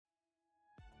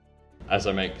as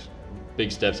I make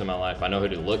big steps in my life, I know who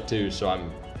to look to, so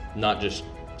I'm not just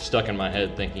stuck in my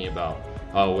head thinking about,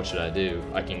 oh, what should I do?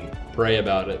 I can pray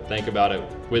about it, think about it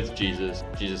with Jesus.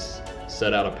 Jesus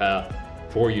set out a path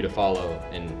for you to follow,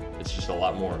 and it's just a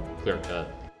lot more clear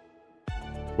cut.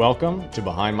 Welcome to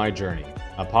Behind My Journey,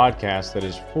 a podcast that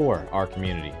is for our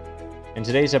community. In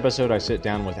today's episode, I sit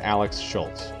down with Alex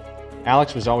Schultz.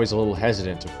 Alex was always a little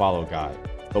hesitant to follow God,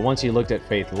 but once he looked at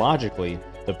faith logically,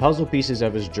 the puzzle pieces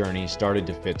of his journey started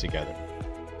to fit together.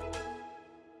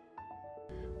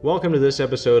 Welcome to this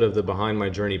episode of the Behind My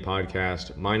Journey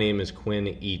podcast. My name is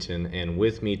Quinn Eaton, and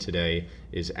with me today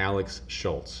is Alex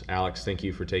Schultz. Alex, thank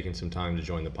you for taking some time to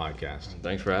join the podcast.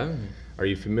 Thanks for having me. Are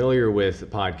you familiar with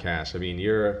podcasts? I mean,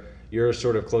 you're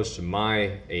sort of close to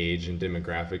my age and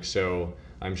demographic, so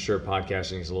I'm sure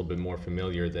podcasting is a little bit more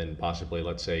familiar than possibly,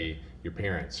 let's say, your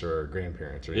parents or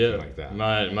grandparents or anything like that.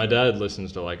 My dad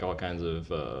listens to like all kinds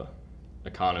of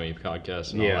economy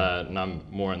podcasts and all that, and I'm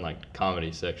more in like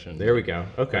comedy section. There we go.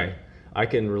 Okay. I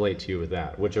can relate to you with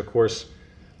that, which of course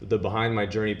the Behind My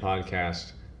Journey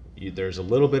podcast, there's a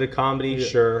little bit of comedy,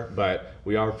 sure, but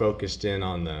we are focused in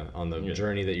on the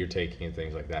journey that you're taking and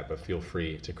things like that, but feel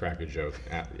free to crack a joke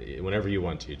whenever you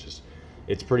want to. Just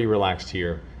it's pretty relaxed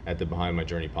here at the Behind My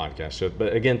Journey podcast. So,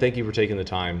 but again, thank you for taking the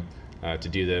time to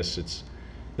do this. It's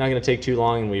not going to take too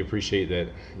long, and we appreciate that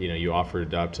you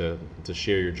offered up to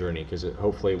share your journey, because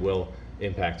hopefully it will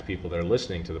impact people that are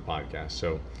listening to the podcast.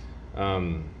 So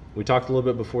we talked a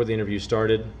little bit before the interview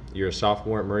started. You're a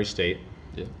sophomore at Murray State.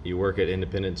 Yeah. You work at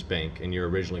Independence Bank, and you're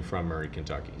originally from Murray,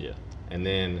 Kentucky. Yeah. And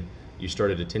then you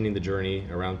started attending the journey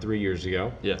around 3 years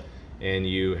ago. Yeah. And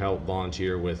you helped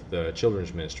volunteer with the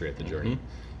children's ministry at the Journey. Mm-hmm.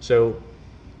 So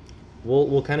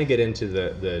we'll kind of get into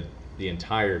the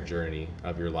entire journey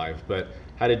of your life, but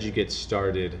how did you get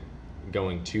started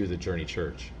going to the Journey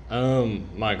Church?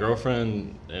 My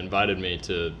girlfriend invited me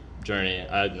to Journey.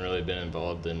 I hadn't really been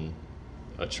involved in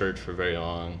a church for very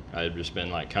long. I had just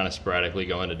been like kind of sporadically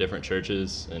going to different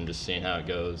churches and just seeing how it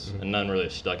goes, and none really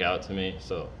stuck out to me.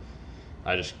 So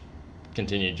I just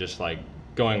continued just like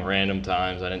going random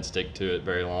times. I didn't stick to it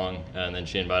very long, and then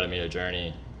she invited me to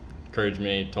Journey, encouraged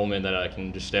me, told me that I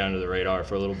can just stay under the radar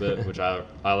for a little bit, which I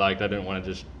liked. I didn't want to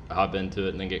just hop into it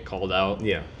and then get called out.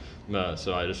 Yeah.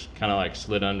 So I just kind of like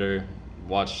slid under,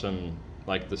 watched some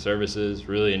like the services,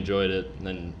 really enjoyed it, and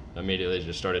then immediately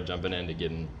just started jumping into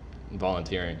getting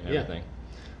volunteering and everything.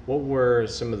 What were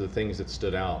some of the things that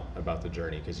stood out about the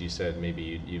Journey? Because you said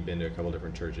maybe you've been to a couple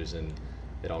different churches and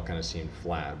it all kind of seemed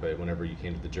flat, but whenever you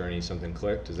came to the Journey, something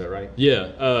clicked. Is that right?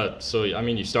 Yeah. So I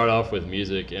mean, you start off with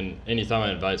music, and anytime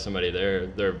I invite somebody there,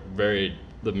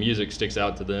 the music sticks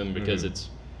out to them because it's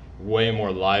way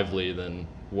more lively than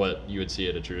what you would see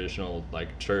at a traditional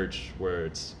like church, where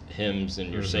it's hymns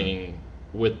and you're singing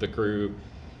with the crew,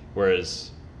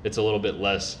 whereas it's a little bit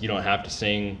less. You don't have to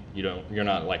sing. You're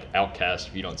not like outcast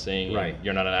if you don't sing. Right.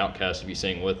 You're not an outcast if you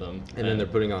sing with them. And then they're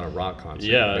putting on a rock concert.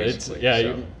 Yeah, basically.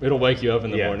 It'll wake you up in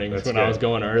the mornings. When good. I was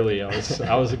going early, I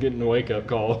was getting a wake up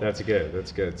call. That's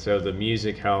good. So the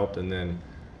music helped, and then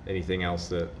anything else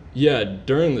that? Yeah,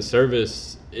 during the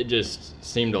service, it just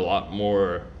seemed a lot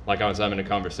more like I was having a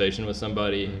conversation with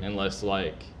somebody, and less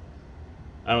like,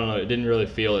 I don't know, it didn't really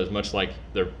feel as much like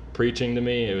they're preaching to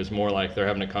me. It was more like they're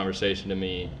having a conversation to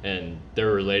me, and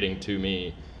they're relating to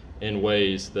me in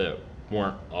ways that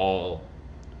weren't all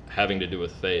having to do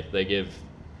with faith.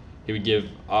 He would give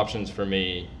options for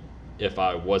me if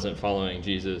I wasn't following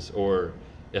Jesus or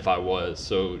if I was.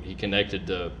 So he connected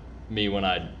to me when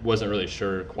I wasn't really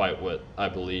sure quite what I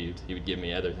believed. He would give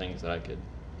me other things that I could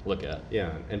look at.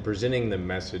 Yeah, and presenting the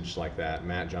message like that,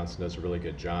 Matt Johnson does a really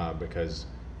good job, because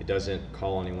it doesn't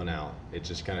call anyone out. It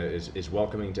just kind of is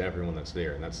welcoming to everyone that's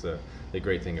there, and that's the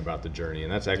great thing about the Journey.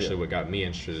 And that's actually what got me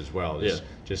interested as well.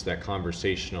 Just that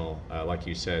conversational, like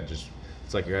you said, just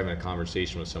it's like you're having a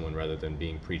conversation with someone rather than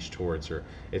being preached towards, or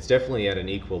it's definitely at an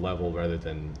equal level rather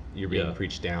than you're being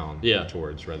preached down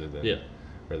towards, rather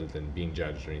than being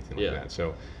judged or anything like that.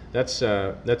 So that's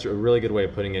a really good way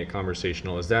of putting it,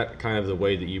 conversational. Is that kind of the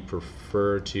way that you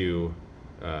prefer to,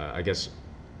 I guess,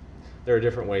 there are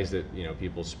different ways that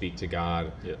people speak to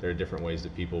God. There are different ways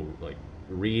that people like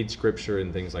read scripture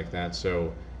and things like that.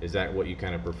 So is that what you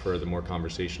kind of prefer, the more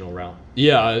conversational route?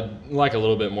 Yeah, I like a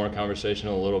little bit more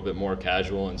conversational, a little bit more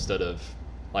casual, instead of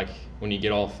like when you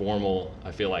get all formal.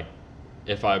 I feel like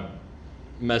if I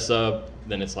mess up,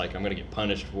 then it's like I'm gonna get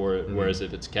punished for it. Whereas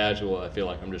if it's casual, I feel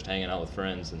like I'm just hanging out with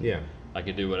friends and I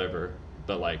can do whatever.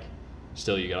 But like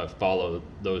still, you gotta follow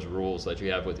those rules that you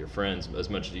have with your friends as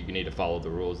much as you need to follow the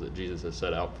rules that Jesus has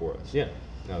set out for us. Yeah,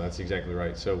 no, that's exactly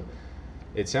right. So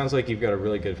it sounds like you've got a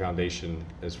really good foundation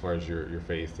as far as your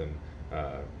faith, and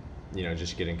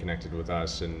just getting connected with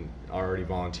us and already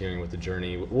volunteering with the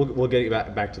Journey. We'll get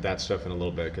back to that stuff in a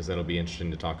little bit because that'll be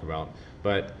interesting to talk about.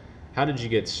 But how did you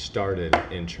get started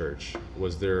in church?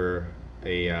 Was there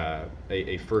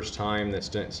a first time that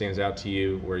stands out to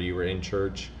you where you were in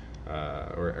church,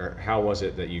 or how was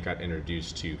it that you got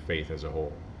introduced to faith as a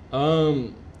whole?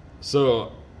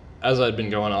 So as I'd been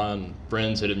going on,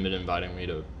 friends had been inviting me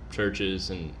to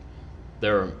churches, and they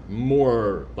were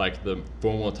more like the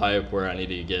formal type where I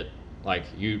needed to get, like,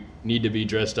 you need to be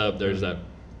dressed up. There's that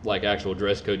like actual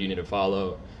dress code you need to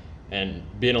follow. And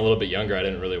being a little bit younger, I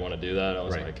didn't really want to do that. I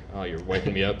was like, oh, you're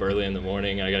waking me up early in the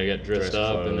morning. I got to get dressed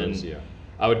up. Clothes, and then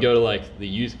I would go to like the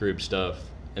youth group stuff,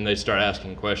 and they'd start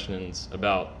asking questions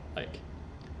about, like,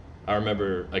 I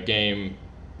remember a game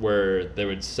where they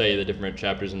would say the different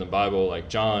chapters in the Bible, like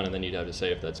John, and then you'd have to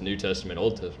say if that's New Testament,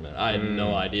 Old Testament. I had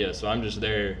no idea. So I'm just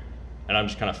there, and I'm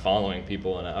just kind of following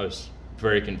people, and I was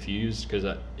very confused because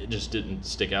it just didn't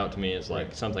stick out to me as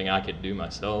like something I could do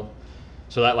myself.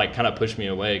 So that like kind of pushed me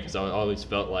away because I always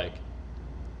felt like,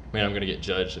 man, I'm going to get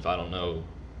judged if I don't know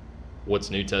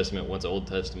what's New Testament, what's Old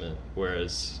Testament.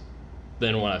 Whereas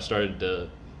then when I started to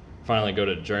finally go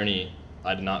to Journey,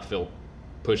 I did not feel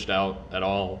pushed out at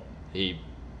all. He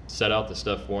set out the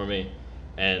stuff for me,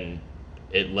 and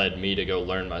it led me to go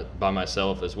learn by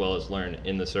myself as well as learn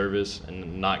in the service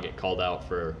and not get called out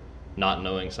for not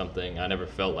knowing something. I never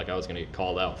felt like I was going to get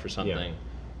called out for something,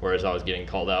 whereas I was getting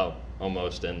called out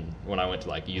almost. And when I went to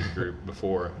like youth group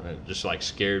before, it just like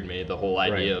scared me, the whole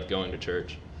idea of going to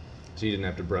church. So you didn't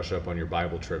have to brush up on your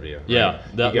Bible trivia, right? Yeah,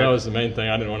 that was the main thing.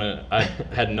 I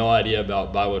had no idea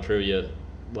about Bible trivia.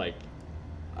 Like,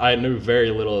 I knew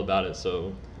very little about it,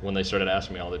 so when they started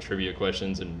asking me all the trivia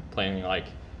questions and playing like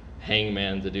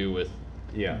hangman to do with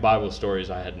Bible stories,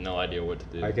 I had no idea what to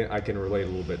do. I can relate a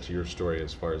little bit to your story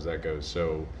as far as that goes.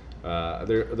 So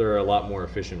there are a lot more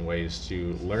efficient ways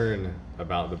to learn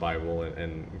about the Bible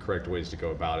and correct ways to go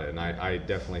about it. And I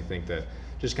definitely think that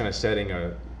just kind of setting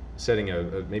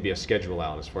a maybe a schedule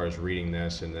out as far as reading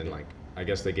this, and then like I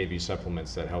guess they gave you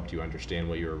supplements that helped you understand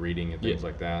what you were reading and things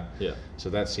like that. Yeah. So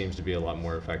that seems to be a lot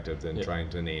more effective than trying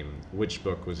to name which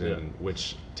book was in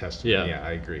which testament. Yeah,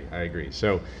 I agree.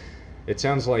 So it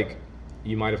sounds like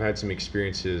you might have had some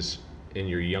experiences in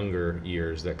your younger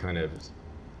years that kind of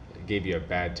gave you a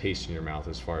bad taste in your mouth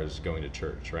as far as going to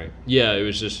church, right? Yeah, it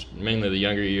was just mainly the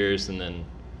younger years, and then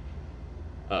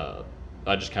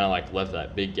I just kind of like left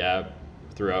that big gap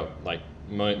throughout like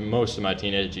most of my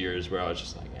teenage years where I was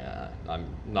just like, yeah, I'm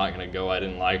not going to go. I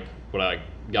didn't like what I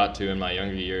got to in my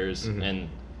younger years. And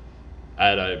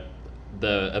the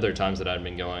other times that I'd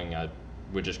been going, I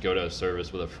would just go to a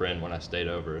service with a friend when I stayed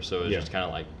over. So it was just kind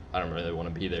of like, I don't really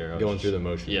want to be there. Going through the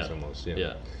motions almost.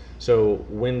 Yeah. So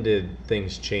when did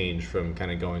things change from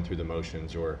kind of going through the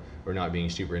motions or not being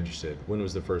super interested? When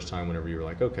was the first time whenever you were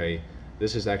like, okay,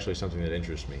 this is actually something that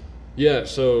interests me? Yeah,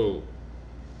 so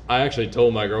I actually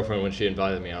told my girlfriend when she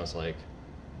invited me, I was like,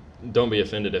 don't be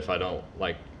offended if I don't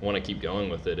like want to keep going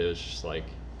with it. It was just like,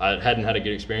 I hadn't had a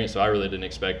good experience, so I really didn't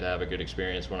expect to have a good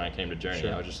experience when I came to Journey.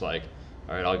 Sure. I was just like,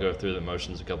 all right, I'll go through the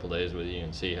motions a couple days with you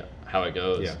and see how it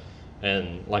goes. Yeah.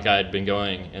 And like I had been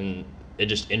going, and it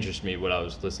just interested me what I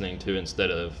was listening to instead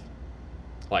of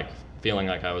like feeling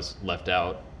like I was left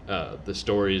out. The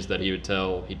stories that he would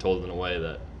tell, he told in a way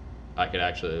that I could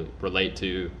actually relate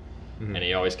to, and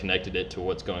he always connected it to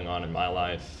what's going on in my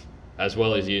life, as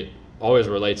well as he always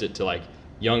relates it to like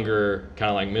younger,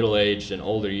 kind of like middle-aged and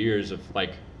older years of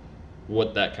like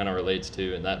what that kind of relates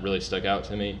to, and that really stuck out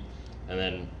to me. And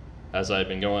then as I'd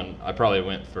been going, I probably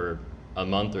went for a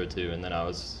month or two, and then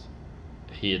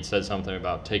he had said something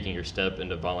about taking your step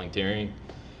into volunteering,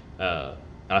 and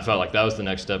I felt like that was the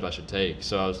next step I should take.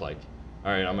 So I was like,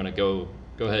 all right, I'm gonna go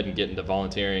ahead and get into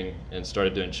volunteering, and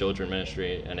started doing children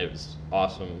ministry, and it was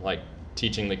awesome. Like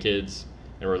teaching the kids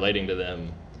and relating to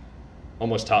them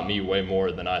almost taught me way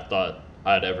more than I thought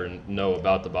I'd ever know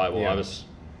about the Bible. I was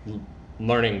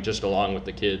learning just along with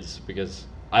the kids because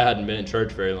I hadn't been in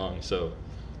church very long. So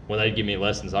when they give me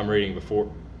lessons, I'm reading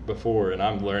before and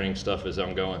I'm learning stuff as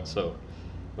I'm going. So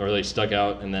it really stuck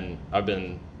out, and then I've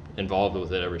been involved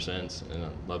with it ever since, and I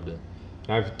loved it.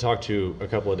 I've talked to a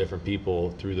couple of different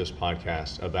people through this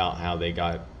podcast about how they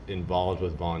got involved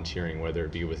with volunteering, whether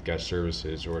it be with guest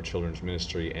services or children's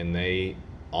ministry, and they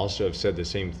also have said the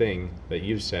same thing that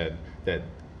you've said, that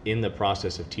in the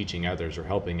process of teaching others or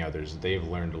helping others, they've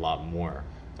learned a lot more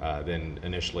than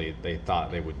initially they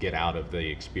thought they would get out of the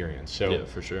experience. So yeah,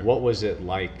 for sure. What was it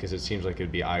like? Because it seems like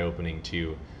it'd be eye-opening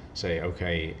to say,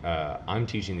 okay, I'm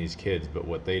teaching these kids, but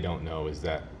what they don't know is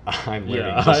that I'm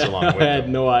learning just along with I had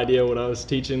them. no idea what I was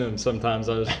teaching them. Sometimes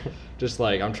I was just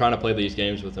like, I'm trying to play these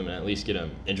games with them and at least get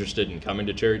them interested in coming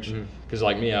to church. Because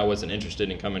like me, I wasn't interested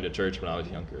in coming to church when I was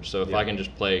younger. So if I can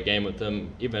just play a game with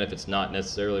them, even if it's not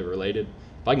necessarily related,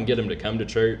 if I can get them to come to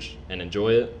church and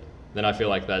enjoy it, then I feel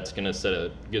like that's going to set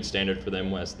a good standard for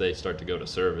them as they start to go to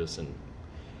service. And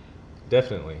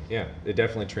Definitely, yeah. It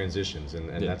definitely transitions, and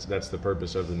that's the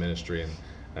purpose of the ministry, and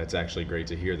it's actually great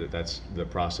to hear that that's the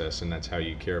process and that's how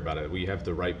you care about it. We have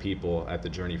the right people at the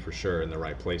journey for sure in the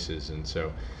right places, and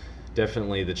so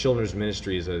definitely the children's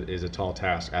ministry is a tall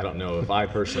task. I don't know if I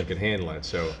personally could handle it,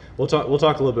 so we'll talk a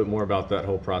little bit more about that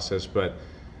whole process, but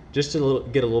just to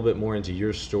get a little bit more into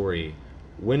your story.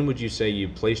 When would you say you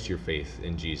placed your faith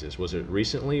in Jesus? Was it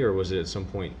recently, or was it at some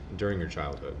point during your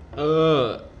childhood?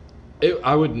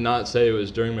 I would not say it was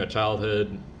during my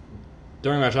childhood.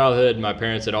 During my childhood, my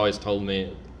parents had always told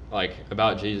me like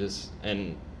about Jesus,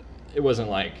 and it wasn't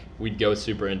like we'd go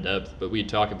super in depth, but we'd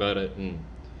talk about it, and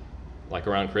like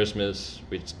around Christmas,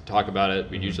 we'd talk about it.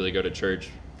 We'd usually go to church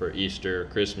for Easter,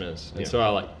 Christmas, and so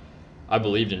I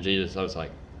believed in Jesus. I was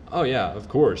like, oh yeah, of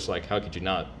course. Like, how could you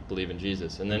not believe in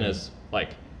Jesus? And then as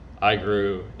like I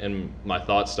grew and my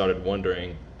thoughts started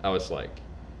wandering, I was like,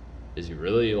 is he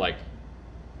really like?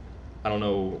 I don't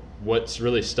know what's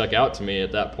really stuck out to me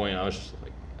at that point. I was just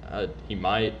like, he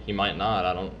might not.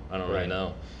 I don't really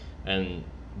know. And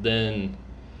then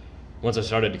once I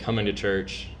started coming to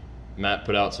church, Matt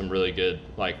put out some really good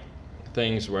like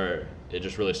things where it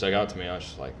just really stuck out to me. I was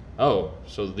just like, oh,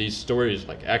 so these stories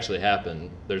like actually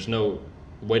happen. There's no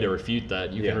way to refute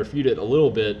that. You can refute it a little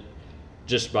bit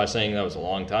just by saying that was a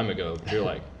long time ago. But you're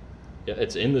like, yeah,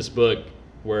 it's in this book,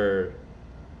 where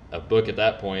a book at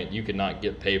that point you could not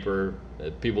get paper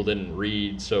that people didn't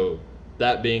read. So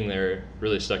that being there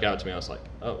really stuck out to me. I was like,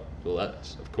 oh, well,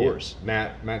 that's of course.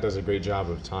 Yeah. Matt does a great job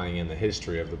of tying in the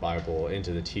history of the Bible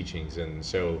into the teachings, and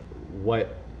so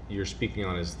what you're speaking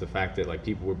on is the fact that like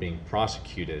people were being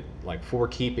prosecuted like for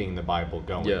keeping the Bible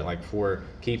going, like for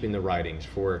keeping the writings,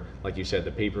 for, like you said,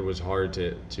 the paper was hard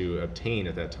to obtain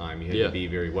at that time. You had to be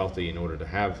very wealthy in order to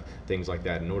have things like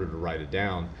that, in order to write it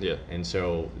down. And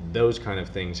so those kind of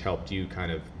things helped you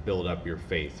kind of build up your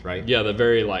faith, right? Yeah, the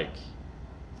very like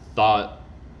thought,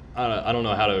 I don't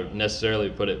know how to necessarily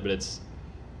put it, but it's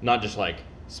not just like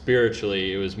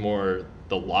spiritually, it was more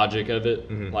the logic of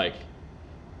it. Like,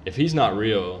 if he's not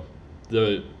real,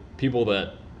 the people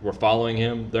that were following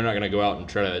him, they're not going to go out and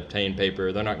try to obtain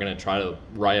paper. They're not going to try to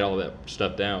write all that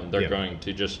stuff down. They're going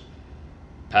to just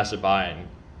pass it by and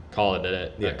call it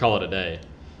a day.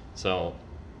 So,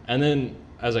 and then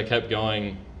as I kept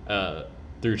going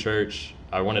through church,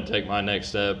 I wanted to take my next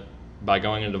step by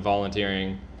going into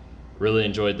volunteering. Really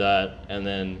enjoyed that, and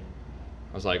then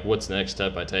I was like, what's the next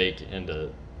step I take into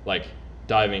like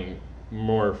diving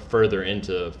more further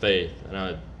into faith? And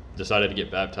I decided to get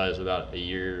baptized about a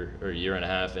year and a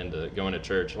half into going to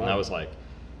church. And that was like,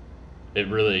 it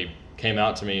really came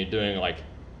out to me doing like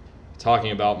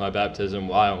talking about my baptism,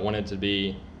 why I wanted to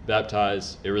be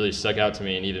baptized. It really stuck out to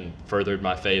me and even furthered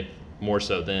my faith more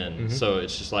so then. So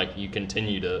it's just like you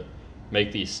continue to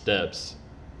make these steps,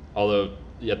 although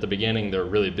at the beginning they're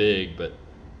really big, but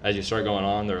as you start going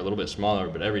on, they're a little bit smaller,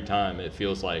 but every time it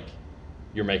feels like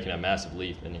you're making a massive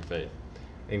leap in your faith.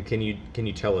 And can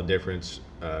you tell a difference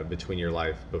between your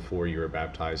life before you were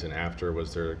baptized and after?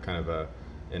 Was there kind of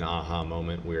an aha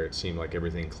moment where it seemed like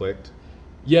everything clicked?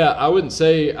 Yeah, I wouldn't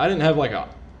say I didn't have like a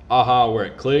aha where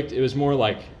it clicked. It was more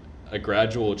like a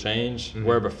gradual change,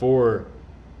 where before,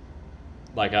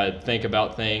 like, I'd think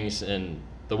about things and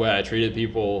the way I treated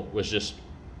people was just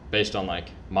based on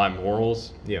like my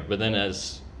morals. But then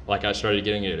as like I started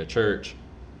getting into church,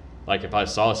 like if I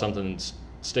saw something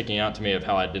sticking out to me of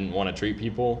how I didn't want to treat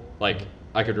people, like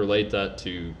I could relate that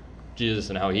to Jesus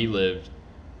and how he lived.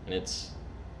 And it's,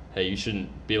 hey, you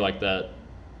shouldn't be like that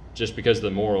just because of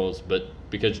the morals, but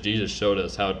because Jesus showed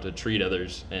us how to treat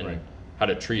others and how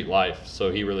to treat life.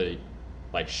 So he really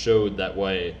like showed that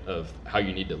way of how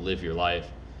you need to live your life.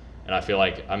 And I feel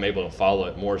like I'm able to follow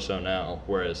it more so now,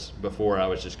 whereas before I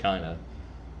was just kind of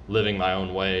living my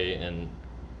own way. And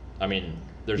I mean,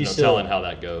 there's no telling how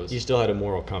that goes. You still had a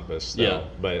moral compass, though,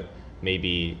 but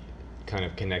maybe kind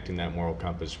of connecting that moral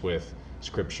compass with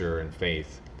scripture and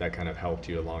faith, that kind of helped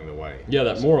you along the way. Yeah,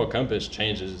 that moral compass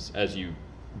changes as you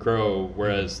grow,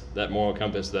 whereas that moral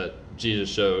compass that Jesus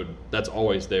showed, that's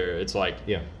always there. It's like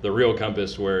the real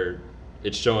compass where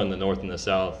it's showing the north and the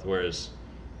south, whereas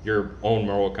your own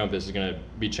moral compass is going to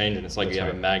be changing. It's like you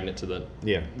have a magnet to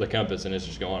the compass, and it's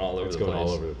just going all over the place. It's going all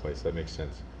over the place. That makes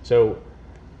sense. So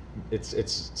it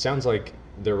sounds like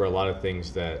there were a lot of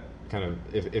things that kind of,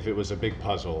 if it was a big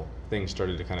puzzle, things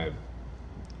started to kind of,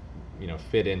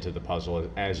 fit into the puzzle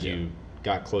as you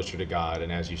got closer to God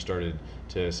and as you started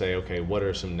to say, okay, what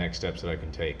are some next steps that I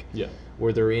can take? Yeah.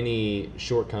 Were there any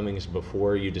shortcomings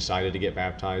before you decided to get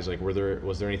baptized? Like, was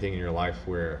there anything in your life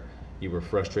where you were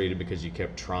frustrated because you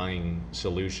kept trying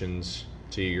solutions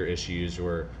to your issues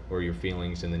or your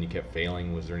feelings and then you kept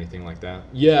failing? Was there anything like that?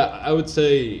 Yeah, I would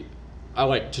say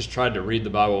I just tried to read the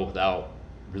Bible without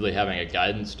really having a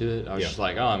guidance to it. I was just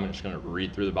like, oh, I'm just going to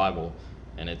read through the Bible,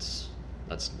 and that's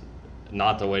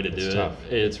not the way to do tough.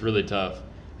 it. It's really tough.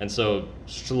 And so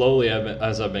slowly,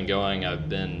 as I've been going, I've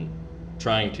been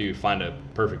trying to find a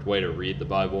perfect way to read the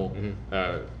Bible,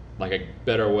 like a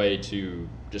better way to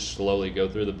just slowly go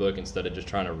through the book instead of just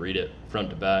trying to read it front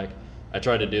to back. I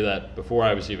tried to do that before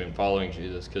I was even following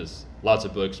Jesus, because lots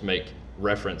of books make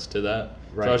reference to that.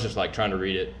 Right. So I was just like trying to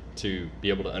read it to be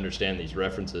able to understand these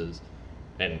references.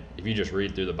 And if you just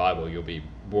read through the Bible, you'll be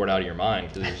bored out of your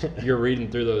mind, because you're reading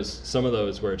through some of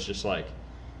those where it's just like,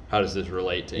 how does this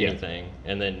relate to anything?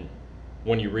 And then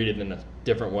when you read it in a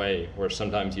different way, where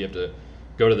sometimes you have to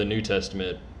go to the New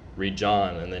Testament, read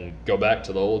John, and then go back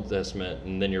to the Old Testament,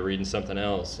 and then you're reading something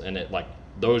else, and it like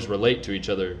those relate to each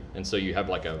other, and so you have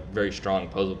like a very strong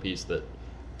puzzle piece that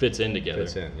fits in together.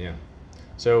 Fits in, yeah.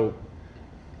 So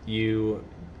you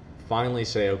finally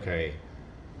say, okay,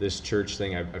 this church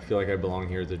thing, I feel like I belong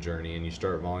here at the Journey, and you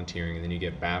start volunteering, and then you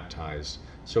get baptized.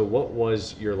 So what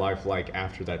was your life like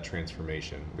after that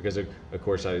transformation? Because of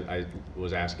course I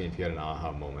was asking if you had an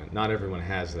aha moment. Not everyone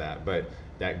has that, but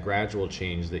that gradual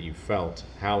change that you felt,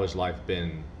 how has life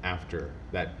been after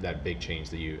that big change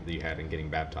that you had in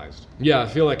getting baptized? Yeah, I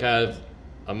feel like I have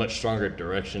a much stronger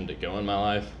direction to go in my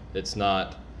life. It's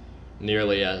not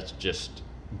nearly as just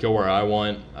go where I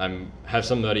want. I have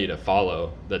somebody to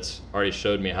follow that's already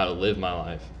showed me how to live my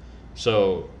life.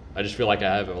 So I just feel like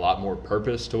I have a lot more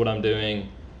purpose to what I'm doing.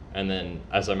 And then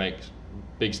as I make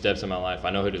big steps in my life,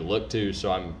 I know who to look to,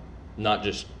 so I'm not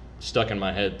just stuck in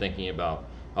my head thinking about,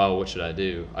 oh, what should I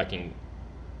do? I can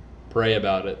pray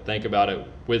about it, think about it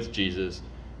with Jesus,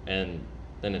 and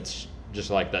then it's just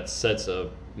like that sets a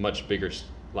much bigger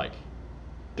like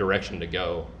direction to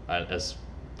go. As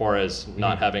far as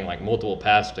not having like multiple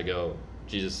paths to go,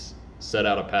 Jesus set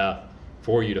out a path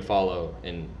for you to follow,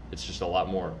 and it's just a lot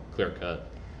more clear cut.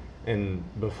 And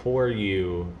before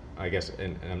you, I guess,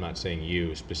 and I'm not saying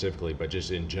you specifically, but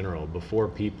just in general, before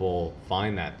people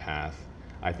find that path,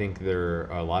 I think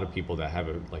there are a lot of people that have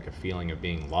a feeling of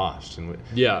being lost. And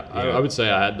I would say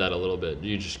I had that a little bit.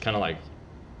 You just kind of like,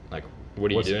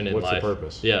 what are you doing in life? What's the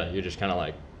purpose? Yeah, you're just kind of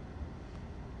like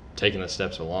taking the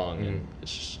steps along, and it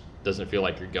just doesn't feel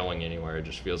like you're going anywhere. It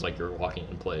just feels like you're walking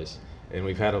in place. And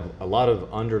we've had a lot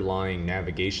of underlying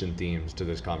navigation themes to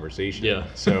this conversation. Yeah.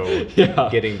 So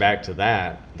getting back to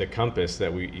that, the compass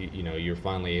that you're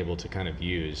finally able to kind of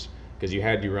use, because you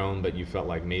had your own, but you felt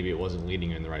like maybe it wasn't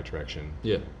leading you in the right direction.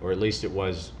 Yeah. Or at least it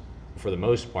was for the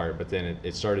most part, but then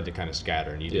it started to kind of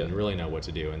scatter, and you didn't really know what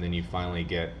to do. And then you finally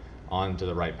get onto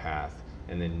the right path,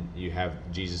 and then you have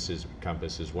Jesus's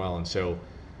compass as well. And so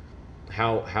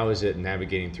how is it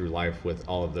navigating through life with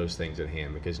all of those things at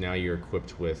hand? Because now you're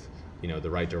equipped with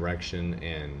the right direction,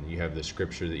 and you have the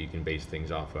scripture that you can base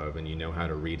things off of, and you know how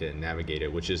to read it and navigate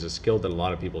it, which is a skill that a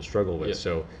lot of people struggle with.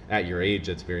 So at your age,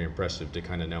 that's very impressive to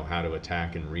kind of know how to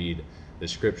attack and read the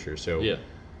scripture. So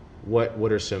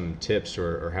what are some tips,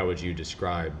 or how would you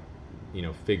describe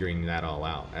figuring that all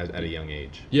out at a young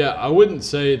age? Yeah, I wouldn't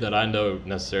say that I know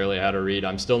necessarily how to read.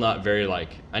 I'm still not very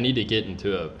I need to get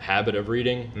into a habit of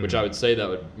reading, which I would say that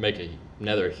would make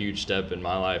another huge step in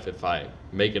my life if I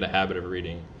make it a habit of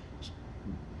reading.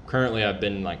 Currently, I've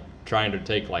been trying to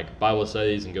take Bible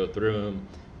studies and go through them,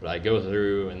 but I go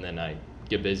through and then I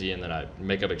get busy and then I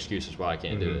make up excuses why I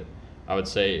can't do it. I would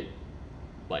say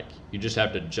you just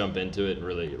have to jump into it and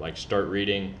really start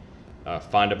reading,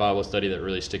 find a Bible study that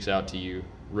really sticks out to you,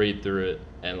 read through it,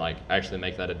 and actually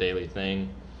make that a daily thing.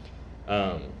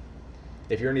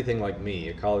 If you're anything like me,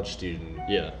 a college student,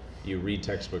 yeah, you read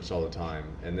textbooks all the time,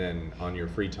 and then on your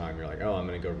free time you're like, oh, I'm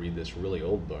going to go read this really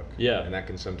old book. Yeah. And that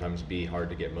can sometimes be hard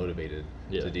to get motivated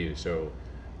to do. So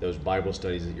those Bible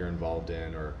studies that you're involved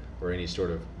in, or any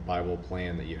sort of Bible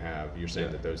plan that you have, you're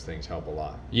saying that those things help a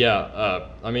lot. Yeah.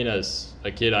 I mean, as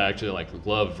a kid, I actually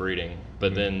loved reading,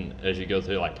 but then as you go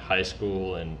through high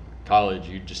school and college,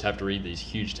 you just have to read these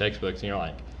huge textbooks, and you're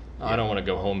like, I don't want to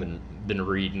go home and then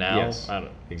read now. Yes,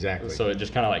 exactly. So it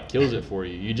just kind of kills it for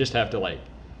you. You just have to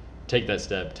take that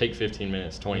step, take 15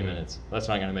 minutes, 20 minutes. That's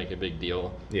not going to make a big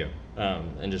deal. Yeah.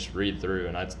 And just read through.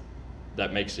 And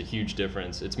that makes a huge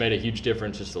difference. It's made a huge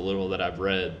difference, just a little that I've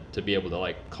read, to be able to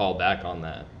like call back on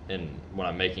that. And when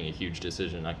I'm making a huge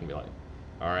decision, I can be like,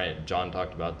 all right, John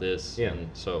talked about this. Yeah. And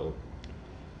so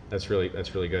that's really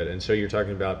good. And so you're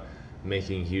talking about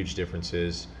making huge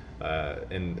differences,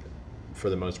 and for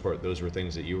the most part, those were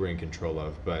things that you were in control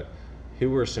of. But who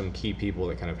were some key people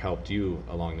that kind of helped you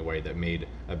along the way that made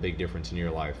a big difference in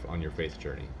your life on your faith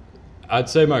journey? I'd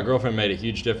say my girlfriend made a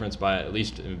huge difference by at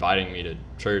least inviting me to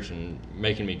church and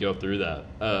making me go through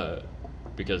that,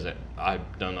 because I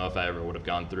don't know if I ever would have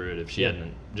gone through it if she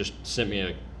hadn't just sent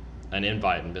me an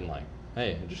invite and been like,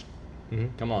 hey, just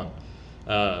come on.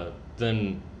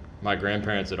 Then my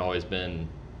grandparents had always been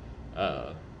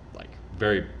like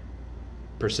very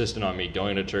persistent on me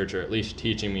going to church, or at least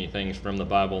teaching me things from the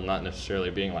Bible, not necessarily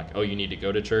being like, oh, you need to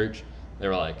go to church. They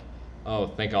were like, oh,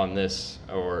 think on this.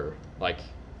 Or like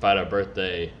if I had a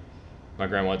birthday, my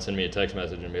grandma would send me a text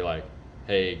message and be like,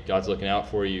 hey, God's looking out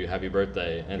for you, happy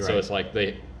birthday. And so it's like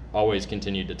they always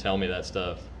continued to tell me that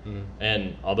stuff.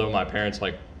 And although my parents,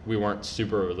 like, we weren't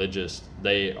super religious,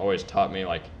 they always taught me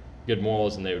like good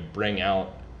morals, and they would bring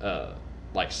out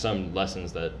like some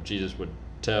lessons that Jesus would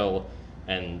tell,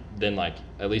 and then like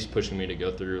at least pushing me to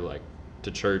go through like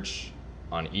to church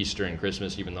on Easter and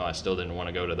Christmas, even though I still didn't want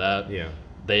to go to that.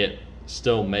 They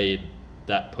still made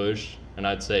that push. And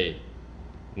I'd say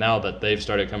now that they've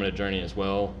started coming to Journey as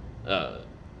well,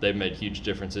 they've made huge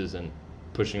differences in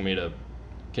pushing me to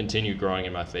continue growing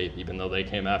in my faith. Even though they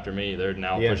came after me, they're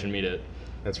now pushing me to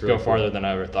go farther than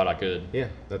I ever thought I could. Yeah,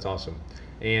 that's awesome.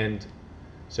 And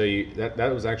so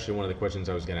that was actually one of the questions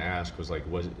I was going to ask, was like,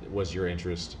 was your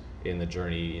interest in the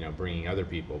Journey, bringing other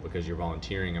people? Because you're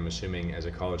volunteering, I'm assuming as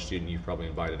a college student, you've probably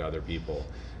invited other people.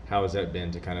 How has that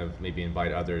been to kind of maybe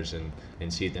invite others and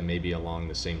see them maybe along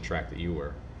the same track that you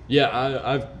were? Yeah,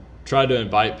 I've tried to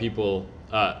invite people.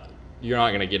 You're not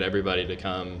going to get everybody to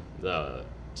come.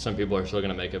 Some people are still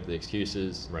going to make up the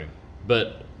excuses. Right.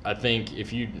 But I think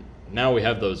now we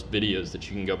have those videos that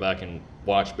you can go back and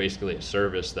watch, basically a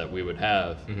service that we would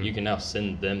have. You can now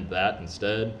send them that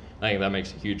instead. I think that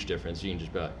makes a huge difference. You can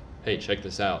just be like, hey, check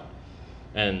this out.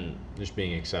 And just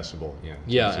being accessible.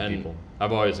 Yeah, and people.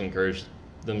 I've always encouraged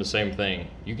them the same thing.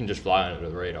 You can just fly under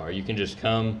the radar. You can just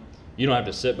come. You don't have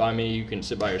to sit by me. You can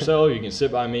sit by yourself. You can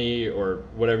sit by me, or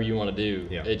whatever you want to do.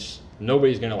 It's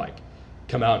nobody's going to like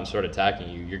come out and start attacking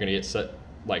you. You're going to get set,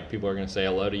 like people are going to say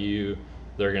hello to you.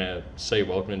 They're going to say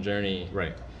welcome to Journey.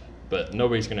 Right. But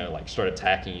nobody's going to like start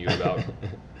attacking you about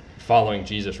following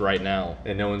Jesus right now.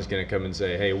 And no one's going to come and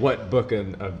say, hey, what book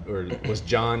or was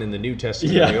John in the New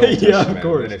Testament or the Old Testament? Yeah, of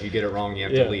course. And if you get it wrong, you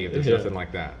have to leave. There's nothing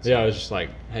like that. So. Yeah, I was just like,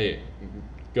 hey,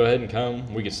 go ahead and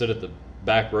come. We can sit at the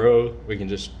back row. We can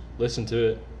just listen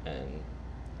to it. And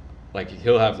like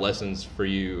he'll have lessons for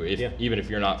you, even if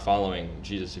you're not following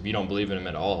Jesus. If you don't believe in him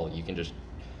at all, you can just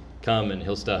come and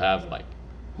he'll still have like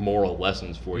moral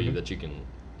lessons for you that you can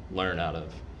learn out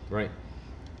of. Right.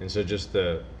 And so just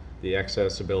the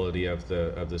accessibility of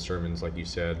the sermons, like you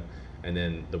said, and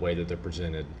then the way that they're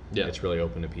presented, it's really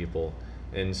open to people.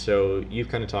 And so you've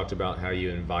kind of talked about how you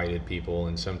invited people,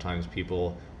 and sometimes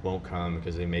people won't come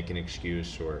because they make an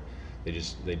excuse, or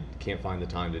they can't find the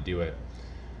time to do it.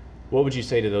 What would you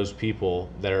say to those people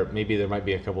that are, maybe there might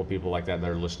be a couple of people like that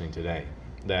are listening today,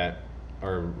 that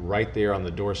are right there on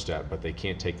the doorstep, but they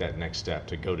can't take that next step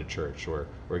to go to church or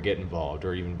get involved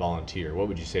or even volunteer? What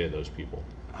would you say to those people?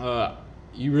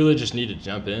 You really just need to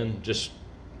jump in. Just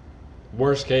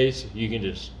worst case, you can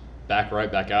just back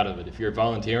right back out of it. If you're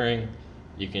volunteering,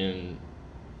 you can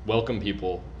welcome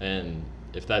people, and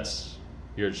if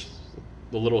you're just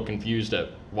a little confused at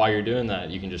why you're doing that,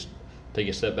 you can just take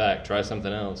a step back, try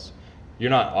something else. You're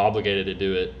not obligated to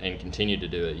do it and continue to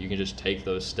do it. You can just take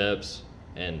those steps,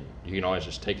 and you can always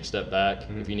just take a step back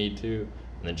if you need to,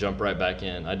 and then jump right back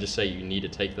in. I just say you need to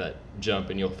take that jump,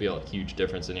 and you'll feel a huge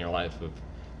difference in your life of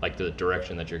like the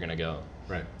direction that you're going to go.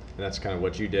 Right. And that's kind of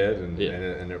what you did, and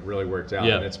it really worked out.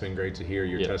 And it's been great to hear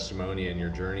your testimony and your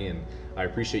journey, and I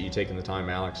appreciate you taking the time,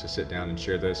 Alex, to sit down and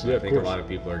share this. And I think a lot of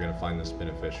people are going to find this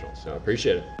beneficial. So I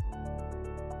appreciate it.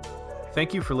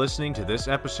 Thank you for listening to this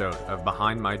episode of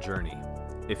Behind My Journey.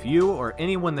 If you or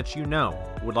anyone that you know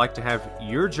would like to have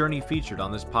your journey featured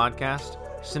on this podcast,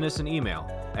 send us an email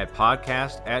at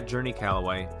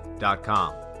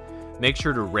podcast@journeycallaway.com. Make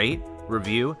sure to rate,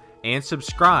 review, and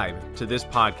subscribe to this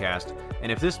podcast.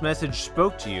 And if this message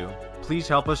spoke to you, please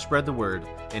help us spread the word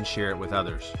and share it with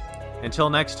others. Until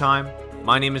next time,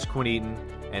 my name is Quinn Eaton,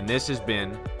 and this has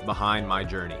been Behind My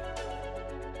Journey.